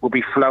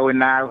flowing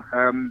now.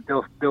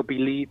 They'll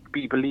be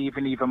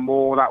believing even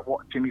more that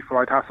what Jimmy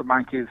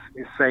Floyd-Hasselbank is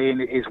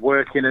saying is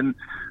working. And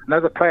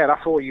another player,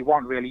 that's all you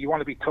want, really. You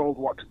want to be told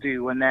what to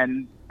do, and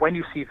then when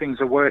you see things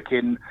are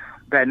working,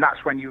 then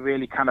that's when you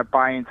really kind of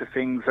buy into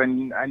things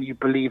and you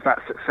believe that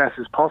success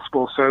is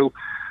possible. So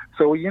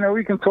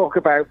we can talk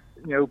about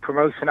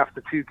promotion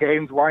after 2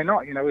 games. Why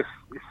not?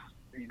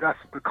 That's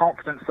the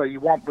confidence that you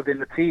want within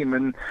the team,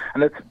 and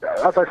it's,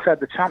 as I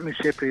said, the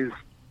championship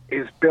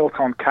is built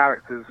on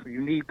characters.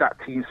 You need that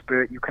team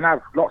spirit. You can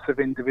have lots of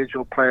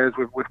individual players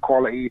with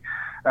quality,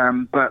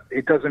 but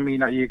it doesn't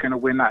mean that you're going to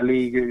win that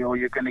league or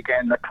you're going to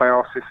get in the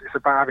playoffs. It's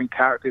about having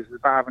characters. It's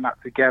about having that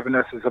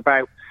togetherness. It's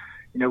about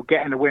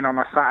getting a win on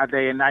a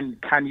Saturday, and then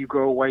can you go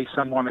away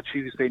some on a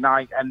Tuesday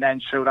night and then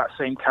show that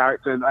same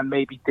character and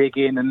maybe dig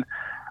in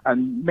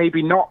and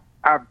maybe not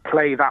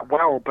play that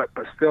well, but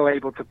still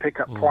able to pick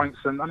up points,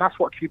 and that's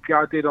what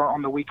QPR did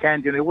on the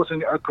weekend. It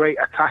wasn't a great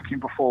attacking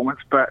performance,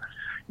 but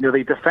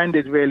they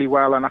defended really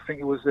well, and I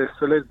think it was their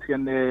solidity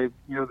and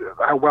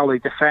how well they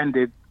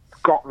defended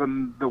got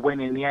them the win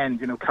in the end.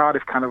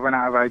 Cardiff kind of ran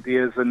out of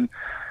ideas, and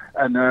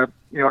a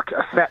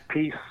set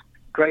piece,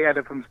 great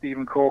header from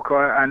Stephen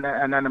Corker, and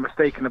then a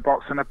mistake in the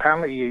box and a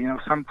penalty.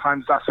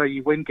 Sometimes that's how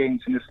you win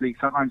games in this league.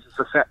 Sometimes it's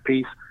a set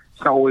piece.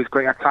 It's not always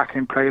great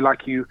attacking play,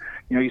 like you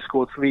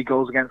scored 3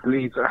 goals against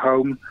Leeds at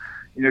home.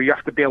 You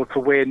have to be able to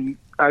win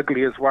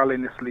ugly as well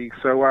in this league.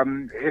 So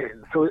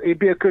it'd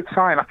be a good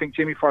sign. I think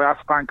Jimmy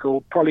Floyd-Hasselbank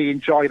will probably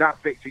enjoy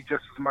that victory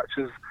just as much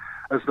as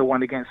the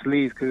one against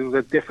Leeds, because it was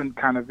a different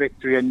kind of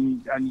victory,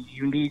 and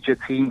you need your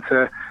team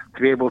to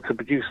be able to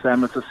produce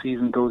them as the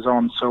season goes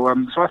on. So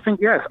I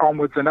think, yes,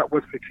 onwards and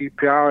upwards for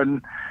QPR,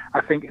 and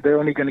I think they're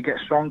only going to get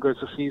stronger as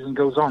the season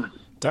goes on.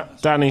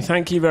 Danny,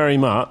 thank you very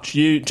much.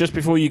 Just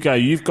before you go,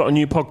 you've got a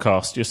new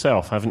podcast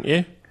yourself, haven't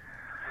you?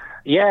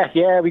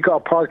 Yeah, we got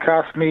a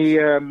podcast, me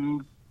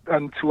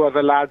and 2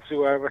 other lads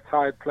who are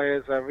retired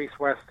players, Reece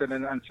Weston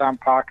and Sam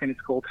Parkin.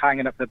 It's called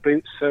Hanging Up the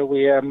Boots. So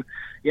we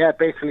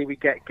basically we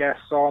get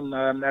guests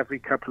on every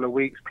couple of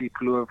weeks,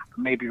 people who have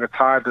maybe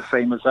retired the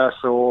same as us,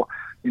 or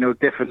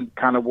different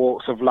kind of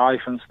walks of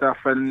life and stuff,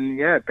 and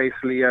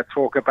basically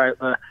talk about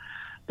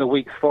the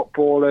week's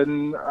football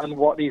and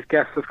what these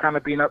guests have kind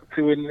of been up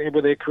to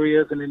with their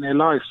careers and in their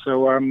lives.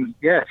 So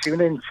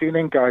tune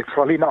in, guys.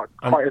 Probably not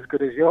quite as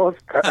good as yours,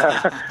 but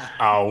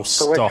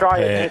so stop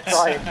it.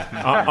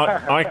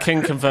 I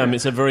can confirm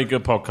it's a very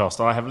good podcast.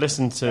 I have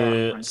listened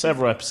to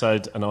several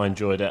episodes and I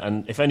enjoyed it,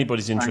 and if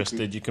anybody's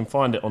interested, you can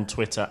find it on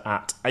Twitter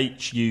at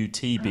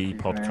HUTB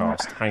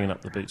podcast, Hanging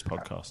Up the Boots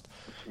podcast.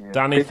 Yeah.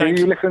 Danny, did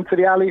you listen to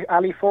the Ali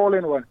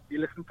Fallin one? You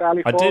listened to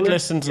Ali Fallin? I did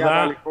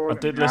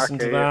listen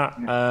to that.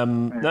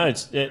 No,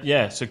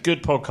 it's a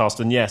good podcast,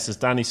 and yes, as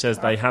Danny says,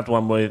 they had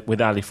one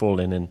with Ali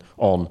Fallin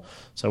on,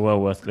 so well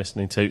worth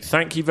listening to.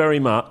 Thank you very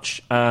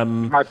much.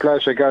 My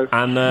pleasure, guys.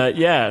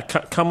 And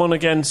come on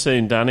again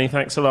soon, Danny.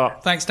 Thanks a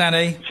lot. Thanks,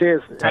 Danny.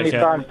 Cheers.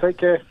 Anytime. Take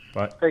care.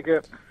 Bye. Take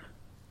care.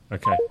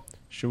 Okay.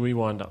 Should we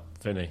wind up,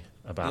 Finney?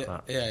 About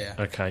that. Yeah.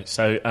 Okay,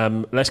 so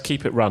let's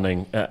keep it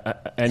running.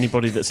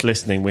 Anybody that's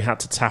listening, we had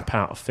to tap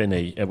out of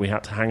Finney. We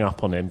had to hang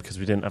up on him because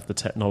we didn't have the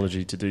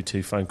technology to do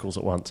 2 phone calls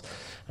at once.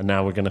 And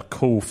now we're going to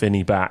call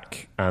Finney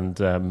back and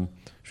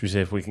should we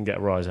see if we can get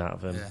a rise out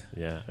of him?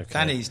 Yeah. Okay.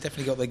 Danny's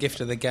definitely got the gift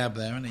of the gab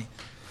there, hasn't he?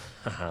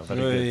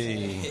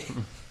 Very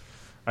good.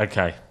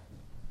 Okay.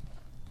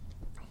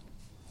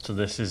 So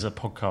this is a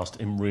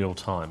podcast in real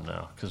time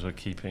now because we're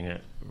keeping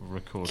it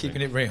recording.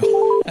 Keeping it real.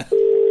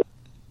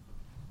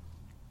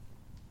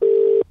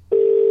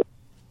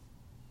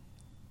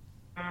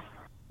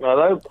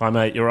 Hello. Hi,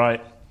 mate. You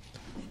right?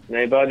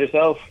 Ain't bad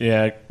yourself?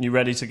 Yeah. You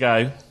ready to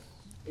go?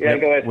 Yeah,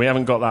 go ahead. We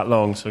haven't got that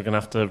long, so we're going to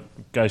have to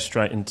go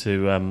straight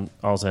into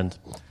ours end.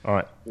 All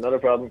right. Not a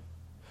problem.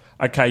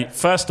 Okay,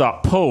 first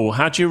up, Paul,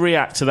 how do you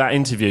react to that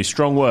interview?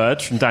 Strong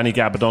words from Danny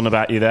Gabbidon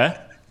about you there.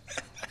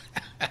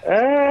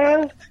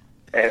 I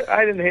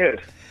didn't hear it.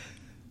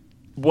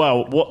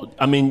 Well,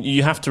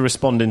 you have to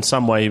respond in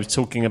some way. He was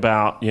talking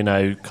about,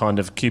 kind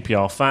of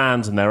QPR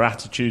fans and their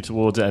attitude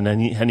towards it, and then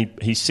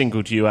he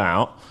singled you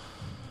out.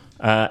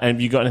 And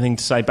have you got anything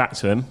to say back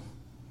to him?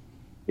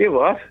 You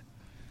what?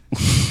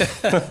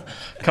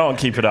 Can't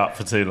keep it up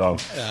for too long.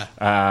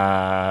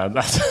 Yeah.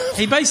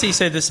 He basically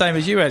said the same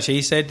as you, actually.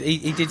 He said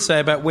he did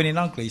say about winning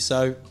ugly,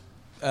 so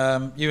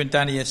you and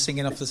Danny are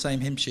singing off the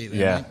same hymn sheet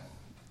there, right?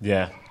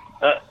 Yeah.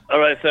 All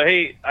right, so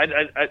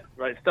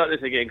right, start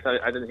this again, because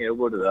I didn't hear a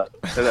word of that.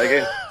 Say that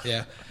again.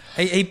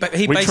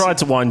 Yeah. We tried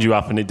to wind you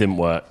up and it didn't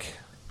work.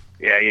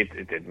 Yeah,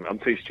 it didn't. I'm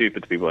too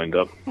stupid to be wound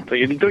up.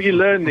 So don't you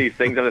learn these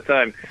things at a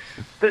time?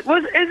 Is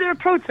there a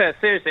protest?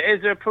 Seriously,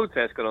 is there a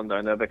protest going on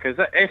down there? Because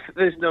if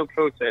there's no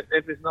protest,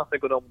 if there's nothing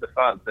going on with the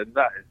fans, then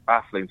that is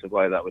baffling to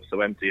why that was so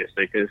empty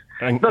yesterday. Because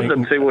none of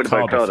them too worried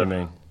about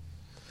Cardiff.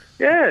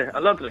 Yeah, I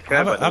love the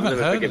care about them. I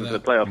haven't heard of the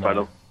playoff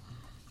final.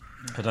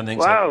 I don't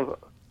think so.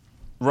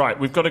 Right,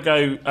 we've got to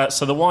go.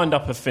 So the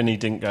wind-up of Finney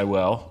didn't go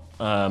well,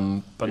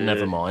 but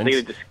never mind.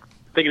 I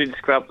think you need to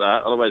scrap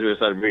that, otherwise we would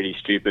sound really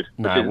stupid.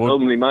 No, it's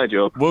only my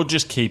job. We'll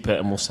just keep it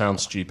and we'll sound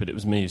stupid. It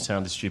was me who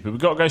sounded stupid.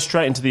 We've got to go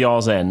straight into the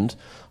R's end.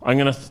 I'm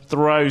going to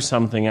throw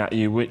something at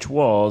you, which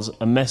was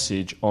a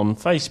message on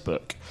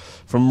Facebook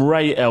from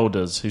Ray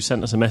Elders, who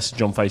sent us a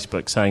message on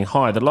Facebook saying,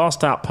 "Hi,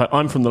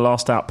 I'm from the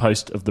last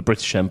outpost of the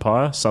British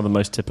Empire,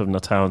 southernmost tip of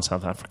Natal in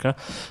South Africa.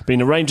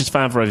 Been a Rangers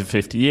fan for over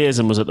 50 years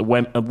and was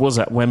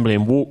at Wembley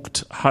and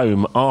walked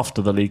home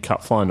after the League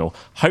Cup final.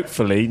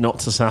 Hopefully not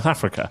to South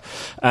Africa.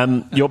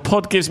 Your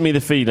pod gives me the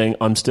feeling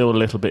I'm still a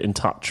little bit in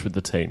touch with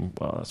the team."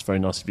 Well, that's very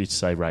nice of you to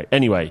say, Ray.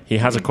 Anyway, he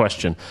has a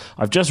question.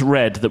 "I've just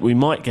read that we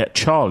might get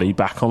Charlie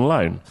back on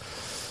loan.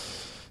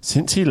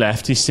 Since he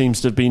left, he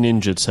seems to have been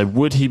injured, so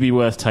would he be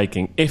worth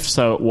taking? If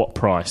so, at what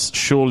price?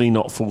 Surely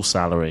not full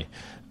salary.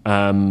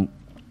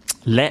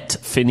 Let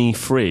Finney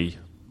free."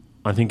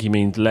 I think he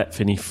means let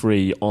Finney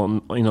free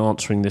in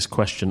answering this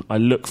question. "I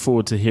look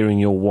forward to hearing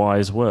your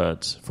wise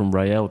words," from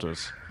Ray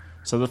Elders.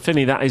 So,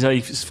 Finney, that is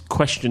a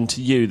question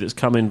to you that's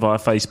come in via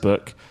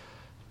Facebook.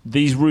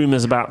 These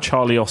rumours about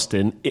Charlie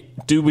Austin,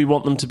 do we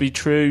want them to be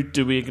true?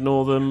 Do we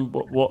ignore them?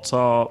 What's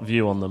our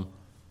view on them?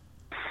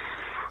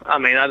 I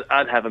mean,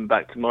 I'd have him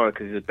back tomorrow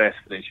because he's the best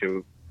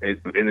finisher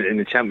in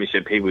the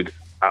Championship. He would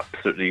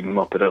absolutely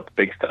mop it up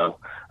big style.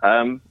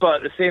 But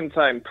at the same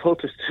time,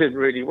 Poulter's doing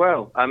really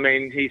well. I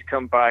mean, he's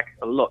come back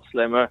a lot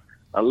slimmer,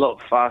 a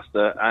lot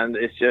faster, and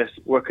it's just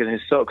working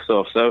his socks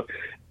off. So,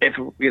 if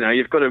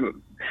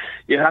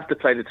you have to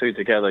play the two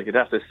together. You'd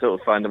have to sort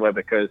of find a way,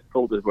 because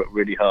Poulter's worked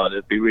really hard.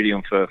 It'd be really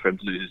unfair for him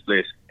to lose his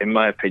place, in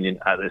my opinion,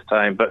 at this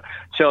time. But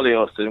Charlie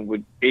Austin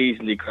would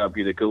easily grab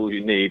you the goal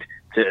you need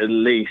to at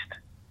least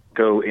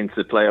go into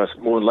the playoffs.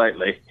 More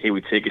likely, he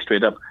would take it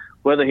straight up.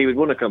 Whether he would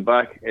want to come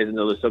back is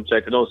another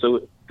subject, and also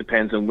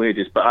depends on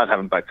wages. But I'd have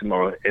him back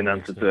tomorrow in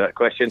answer to that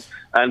question.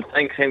 And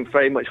thank him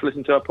very much for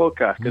listening to our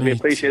podcast, because we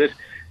appreciate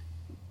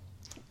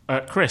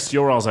it. Chris,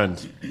 your R's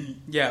end.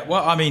 Yeah,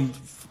 well, I mean,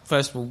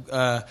 first of all,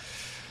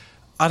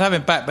 I'd have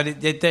him back, but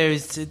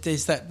there's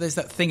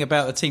that thing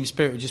about the team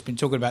spirit we've just been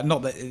talking about.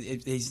 Not that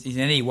he's in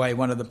any way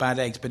one of the bad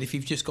eggs, but if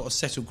you've just got a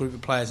settled group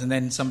of players and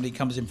then somebody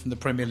comes in from the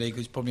Premier League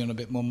who's probably on a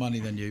bit more money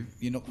than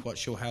you're not quite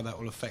sure how that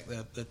will affect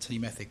the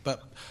team ethic.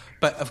 But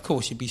of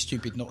course, you'd be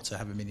stupid not to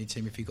have him in your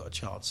team if you got a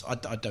chance.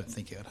 I don't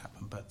think it would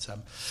happen, but.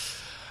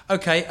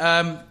 Okay,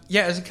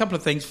 there's a couple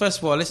of things. First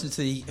of all, I listened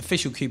to the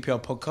official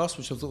QPR podcast,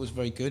 which I thought was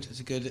very good.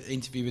 It's a good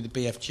interview with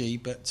the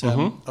BFG, but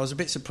I was a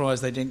bit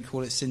surprised they didn't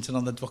call it Sinton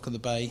on the Dock of the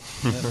Bay.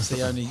 That was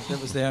the only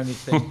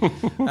thing.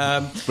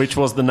 Which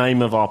was the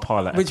name of our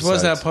pilot episode. Which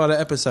was our pilot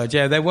episode,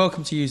 yeah. They're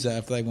welcome to use that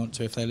if they want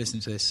to, if they listen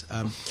to this.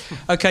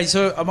 Okay,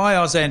 so at my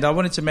arse end, I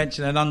wanted to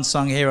mention an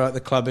unsung hero at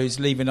the club who's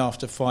leaving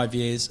after 5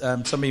 years.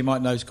 Some of you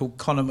might know is called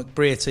Conor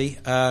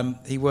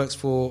McBrearty. He works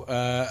for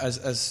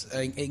as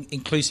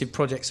inclusive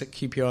projects at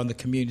QPR in the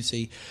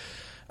community.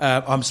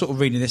 I'm sort of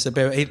reading this a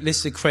bit. It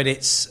lists the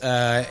credits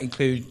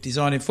include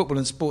designing football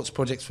and sports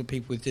projects for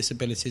people with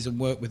disabilities and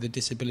work with the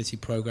disability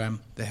programme,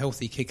 the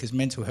Healthy Kickers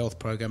mental health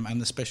programme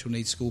and the special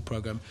needs school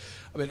programme.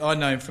 I mean, I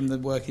know him from the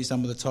work he's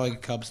done with the Tiger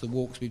Cubs, the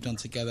walks we've done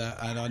together,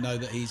 and I know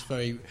that he's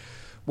very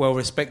well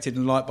respected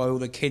and liked by all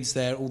the kids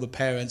there, all the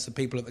parents, the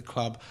people at the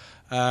club.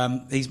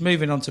 He's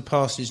moving on to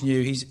pastures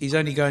new. He's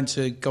only going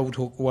to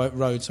Goldhawk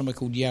Road, somewhere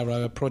called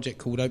Yarrow, a project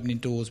called Opening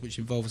Doors, which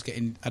involves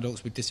getting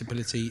adults with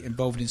disability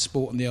involved in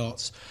sport and the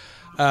arts.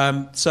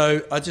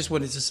 So I just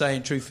wanted to say,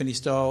 in true Finney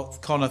style,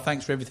 Connor,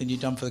 thanks for everything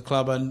you've done for the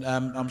club, and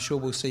I'm sure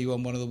we'll see you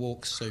on one of the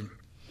walks soon.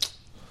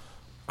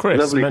 Chris,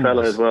 lovely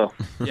fella as well.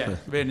 Yeah,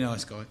 really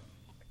nice guy.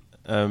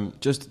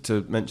 Just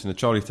to mention the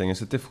Charlie thing,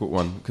 it's a difficult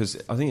one because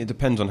I think it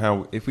depends on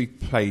how. If we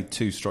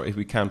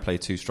can play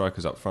two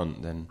strikers up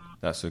front, then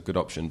that's a good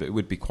option. But it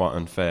would be quite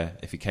unfair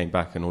if he came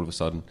back and all of a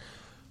sudden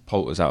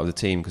Poulter's out of the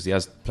team because he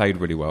has played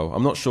really well.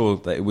 I'm not sure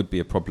that it would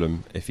be a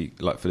problem if he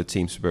for the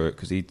team spirit,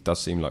 because he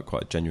does seem like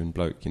quite a genuine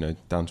bloke,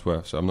 down to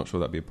earth. So I'm not sure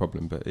that'd be a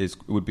problem, but it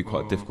would be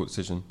quite a difficult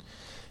decision.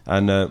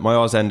 And my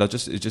R's end,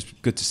 it's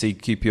just good to see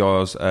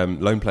QPR's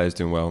loan players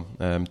doing well.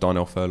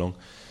 Darnell Furlong.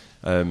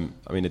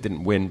 It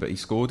didn't win, but he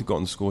scored. He got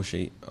on the score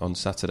sheet on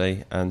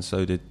Saturday, and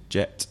so did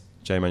J.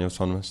 Manuel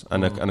Thomas.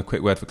 And a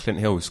quick word for Clint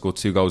Hill, who scored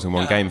 2 goals in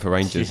one game for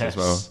Rangers as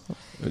well,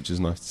 which is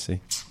nice to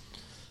see.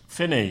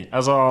 Finney,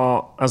 as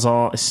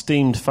our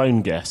esteemed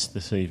phone guest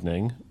this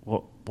evening,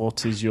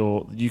 what is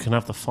your? You can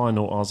have the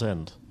final R's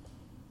end.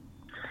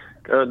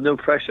 No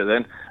pressure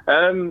then.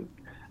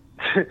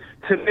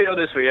 To be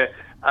honest with you,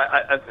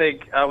 I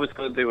think I was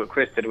going to do what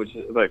Chris did, which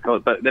is about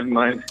God, but never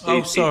mind.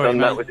 He's done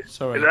that.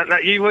 Sorry.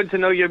 You want to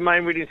know your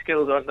mind reading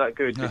skills aren't that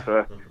good, to be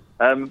fair.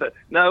 But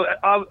no,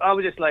 I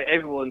would just like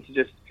everyone to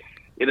just,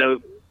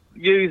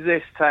 use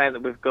this time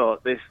that we've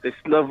got, this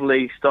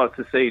lovely start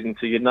to the season,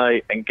 to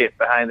unite and get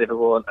behind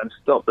everyone and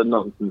stop the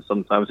nonsense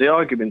sometimes. The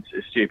arguments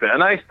are stupid.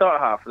 And I start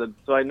half of them,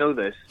 so I know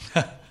this.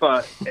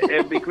 But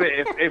it'd be great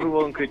if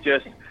everyone could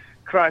just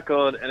crack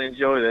on and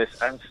enjoy this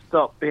and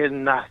stop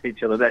being nasty to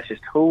each other. Let's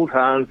just hold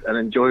hands and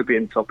enjoy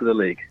being top of the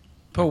league.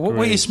 Paul, what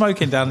are you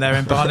smoking down there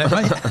in Barnet,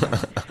 mate?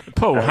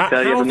 Paul, how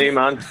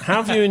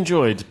have you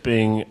enjoyed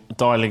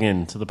dialing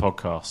in to the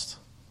podcast?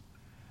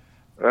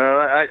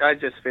 I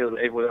just feel that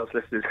everyone else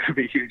listening is going to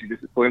be hugely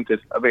disappointed.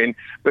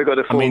 We've got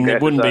a full guest,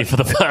 it wouldn't be for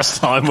the first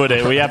time, would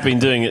it? We have been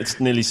doing it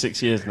nearly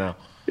 6 years now.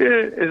 Yeah,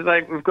 it's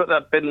like we've got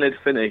that bin-lid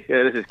Finney.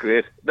 Yeah, this is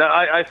great. Now,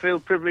 I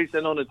feel privileged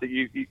and honoured that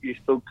you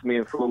spoke to me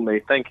and phoned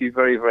me. Thank you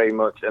very, very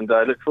much. And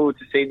I look forward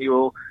to seeing you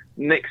all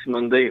next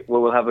Monday,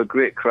 where we'll have a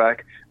great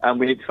crack. And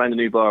we need to find a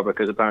new barber,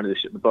 because apparently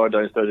the bar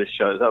downstairs is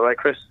shut. Is that right,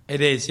 Chris? It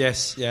is,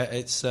 yes. Yeah,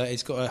 it's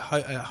got a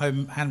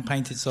home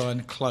hand-painted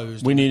sign,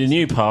 closed. We need a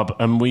new pub,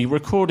 and we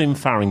record in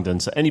Farringdon.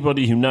 So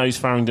anybody who knows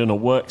Farringdon or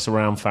works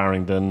around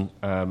Farringdon,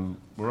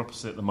 we're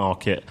opposite the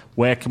market.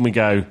 Where can we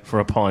go for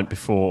a pint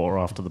before or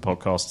after the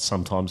podcast?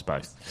 Sometimes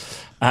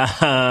both.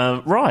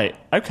 Right.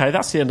 Okay,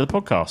 that's the end of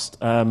the podcast.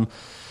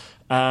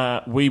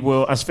 We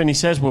will, as Finney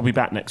says, we'll be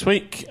back next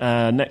week.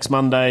 Next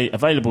Monday,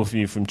 available for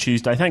you from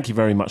Tuesday. Thank you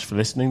very much for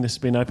listening. This has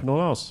been Open All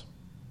Ours.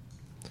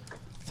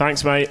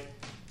 Thanks, mate.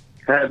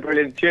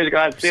 Brilliant. Cheers,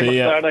 guys. See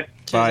you on Saturday.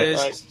 Bye.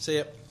 Bye. See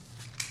ya.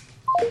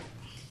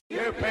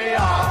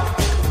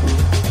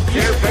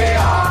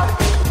 QPR,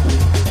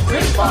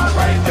 Chris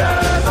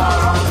Rangers.